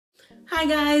Hi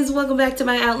guys, welcome back to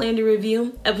my Outlander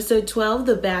review, episode 12,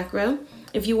 the Bakra.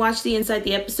 If you watch the inside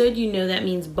the episode, you know that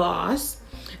means boss.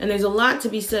 And there's a lot to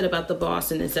be said about the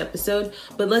boss in this episode,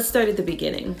 but let's start at the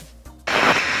beginning.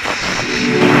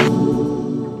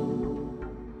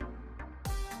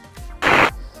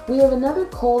 We have another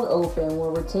cold open where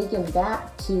we're taken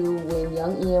back to when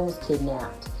young Ian was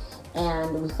kidnapped.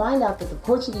 And we find out that the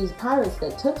Portuguese pirates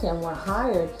that took him were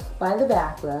hired by the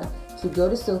Bakra to go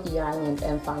to Silky Island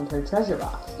and find her treasure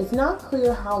box. It's not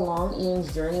clear how long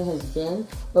Ian's journey has been,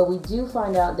 but we do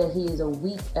find out that he is a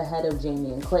week ahead of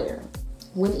Jamie and Claire.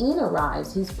 When Ian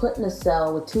arrives, he's put in a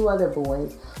cell with 2 other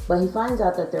boys, but he finds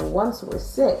out that there once were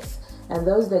 6, and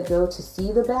those that go to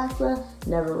see the Bakra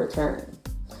never return.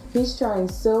 He's trying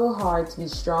so hard to be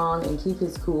strong and keep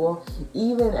his cool,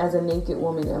 even as a naked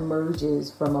woman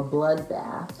emerges from a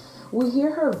bloodbath. We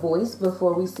hear her voice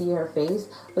before we see her face,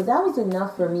 but that was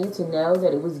enough for me to know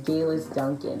that it was Galis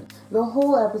Duncan. The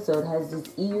whole episode has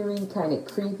this eerie, kind of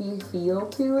creepy feel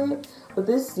to it, but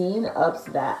this scene ups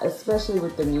that, especially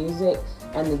with the music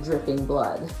and the dripping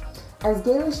blood. As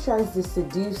Galis tries to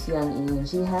seduce young Ian,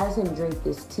 she has him drink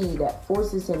this tea that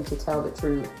forces him to tell the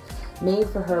truth, made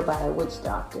for her by a witch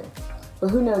doctor.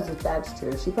 But who knows if that's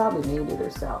true? She probably made it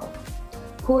herself.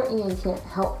 Poor Ian can't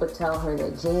help but tell her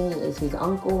that Jamie is his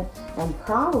uncle and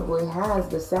probably has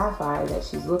the sapphire that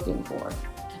she's looking for.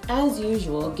 As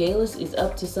usual, Galis is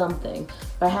up to something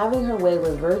by having her way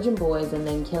with virgin boys and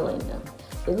then killing them.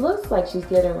 It looks like she's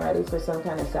getting ready for some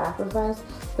kind of sacrifice,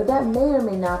 but that may or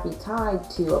may not be tied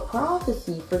to a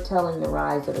prophecy foretelling the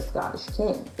rise of a Scottish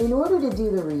king. In order to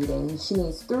do the reading, she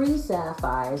needs 3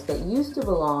 sapphires that used to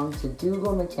belong to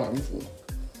Dougal Mackenzie.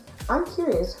 I'm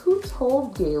curious, who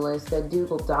told Galis that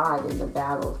Dougal died in the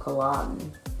Battle of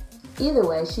Culloden? Either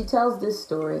way, she tells this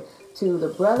story to the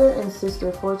brother and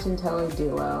sister fortune teller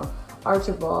duo,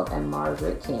 Archibald and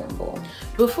Margaret Campbell.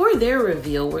 Before their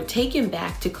reveal, we're taken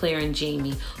back to Claire and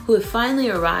Jamie, who have finally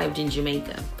arrived in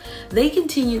Jamaica. They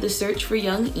continue the search for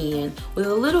young Ian with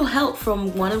a little help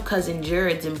from one of Cousin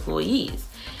Jared's employees.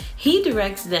 He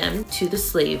directs them to the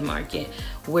slave market,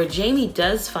 where Jamie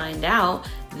does find out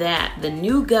that the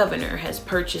new governor has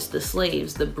purchased the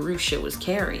slaves the Borussia was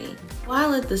carrying.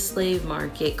 While at the slave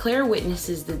market, Claire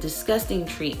witnesses the disgusting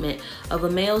treatment of a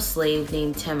male slave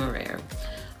named Ferrer,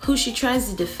 who she tries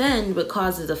to defend but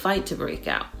causes a fight to break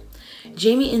out.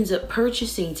 Jamie ends up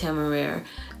purchasing Ferrer,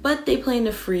 but they plan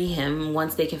to free him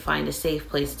once they can find a safe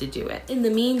place to do it. In the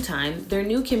meantime, their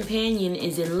new companion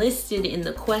is enlisted in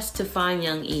the quest to find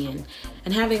young Ian,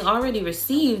 and having already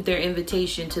received their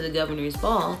invitation to the governor's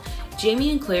ball,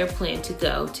 Jamie and Claire plan to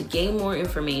go to gain more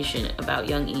information about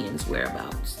young Ian's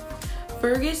whereabouts.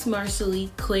 Fergus,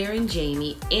 Marcelly, Claire and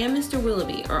Jamie, and Mr.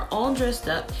 Willoughby are all dressed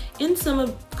up in some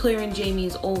of Claire and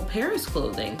Jamie's old Paris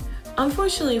clothing.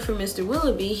 Unfortunately for Mr.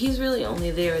 Willoughby, he's really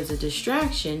only there as a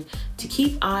distraction to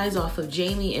keep eyes off of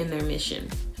Jamie and their mission.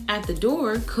 At the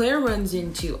door, Claire runs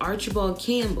into Archibald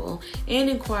Campbell and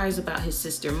inquires about his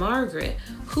sister Margaret,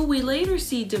 who we later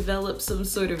see develop some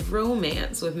sort of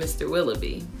romance with Mr.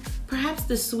 Willoughby. Perhaps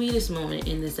the sweetest moment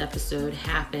in this episode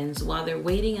happens while they're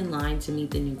waiting in line to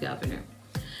meet the new governor.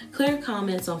 Claire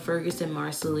comments on Fergus and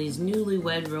Marcelly's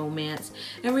newlywed romance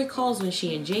and recalls when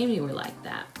she and Jamie were like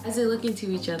that. As they look into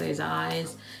each other's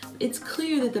eyes, it's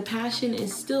clear that the passion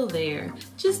is still there,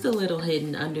 just a little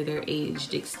hidden under their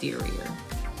aged exterior.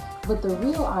 But the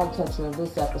real eye-catcher of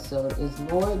this episode is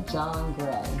Lord John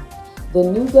Grey, the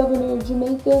new governor of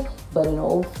Jamaica, but an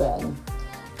old friend.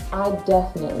 I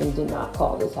definitely did not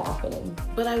call this happening.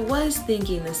 But I was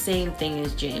thinking the same thing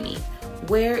as Jamie.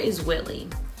 Where is Willie?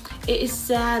 It is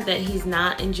sad that he's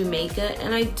not in Jamaica,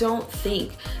 and I don't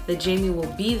think that Jamie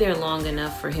will be there long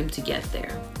enough for him to get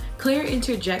there. Claire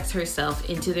interjects herself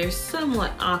into their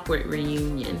somewhat awkward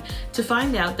reunion to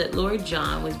find out that Lord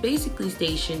John was basically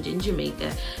stationed in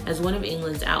Jamaica as one of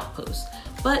England's outposts,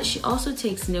 but she also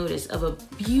takes notice of a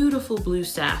beautiful blue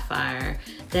sapphire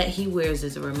that he wears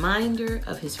as a reminder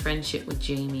of his friendship with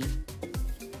Jamie.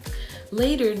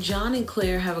 Later, John and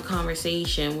Claire have a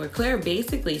conversation where Claire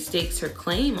basically stakes her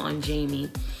claim on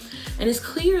Jamie. And it's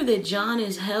clear that John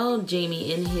has held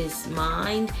Jamie in his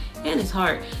mind and his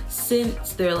heart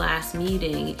since their last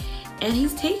meeting, and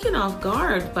he's taken off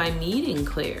guard by meeting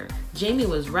Claire. Jamie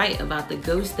was right about the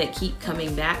ghosts that keep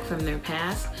coming back from their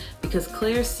past, because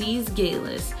Claire sees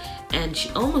Galis and she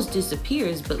almost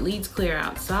disappears but leads Claire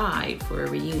outside for a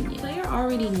reunion. Claire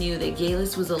already knew that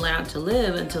Galis was allowed to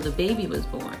live until the baby was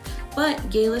born, but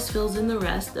Galis fills in the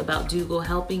rest about Dougal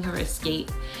helping her escape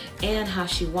and how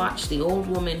she watched the old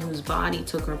woman whose body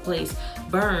took her place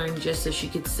burn just so she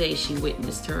could say she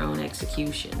witnessed her own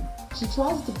execution. She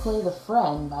tries to play the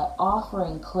friend by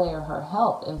offering Claire her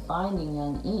help in finding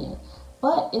young Ian,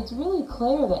 but it's really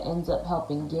Claire that ends up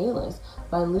helping Geillis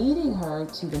by leading her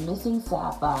to the missing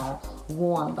sapphire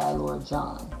worn by Lord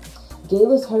John.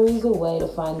 Geillis hurries away to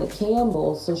find the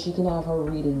Campbells so she can have her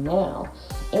reading now,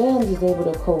 and is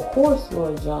able to coerce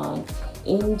Lord John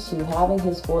into having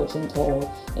his fortune told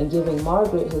and giving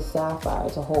Margaret his sapphire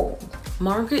to hold.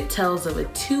 Margaret tells of a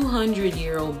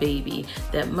 200-year-old baby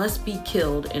that must be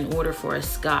killed in order for a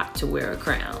Scot to wear a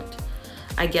crown.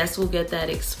 I guess we'll get that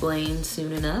explained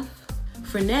soon enough.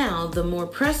 For now, the more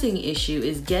pressing issue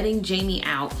is getting Jamie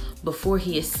out before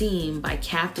he is seen by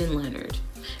Captain Leonard.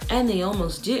 And they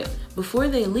almost do. Before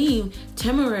they leave,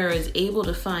 Temeraire is able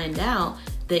to find out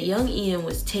that young Ian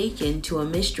was taken to a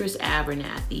Mistress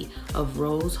Abernathy of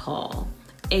Rose Hall,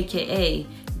 aka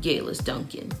Geillis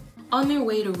Duncan. On their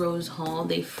way to Rose Hall,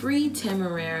 they free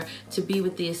Temeraire to be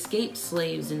with the escaped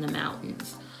slaves in the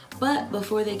mountains. But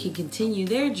before they can continue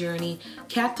their journey,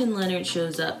 Captain Leonard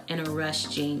shows up and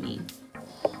arrests Jamie.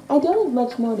 I don't have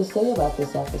much more to say about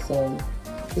this episode.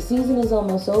 The season is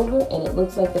almost over and it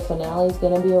looks like the finale is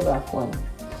going to be a rough one.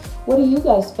 What are you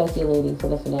guys speculating for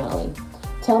the finale?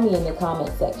 Tell me in the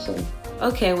comment section.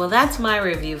 Okay, well that's my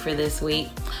review for this week.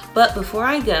 But before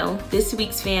I go, this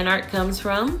week's fan art comes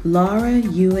from Laura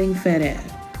Ewing Ferrer,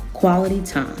 Quality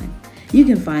Time. You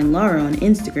can find Laura on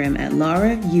Instagram at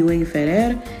Laura Ewing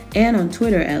Ferrer and on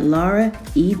Twitter at Laura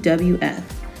EWF.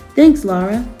 Thanks,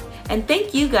 Laura. And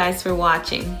thank you guys for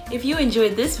watching. If you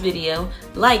enjoyed this video,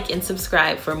 like and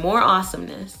subscribe for more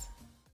awesomeness.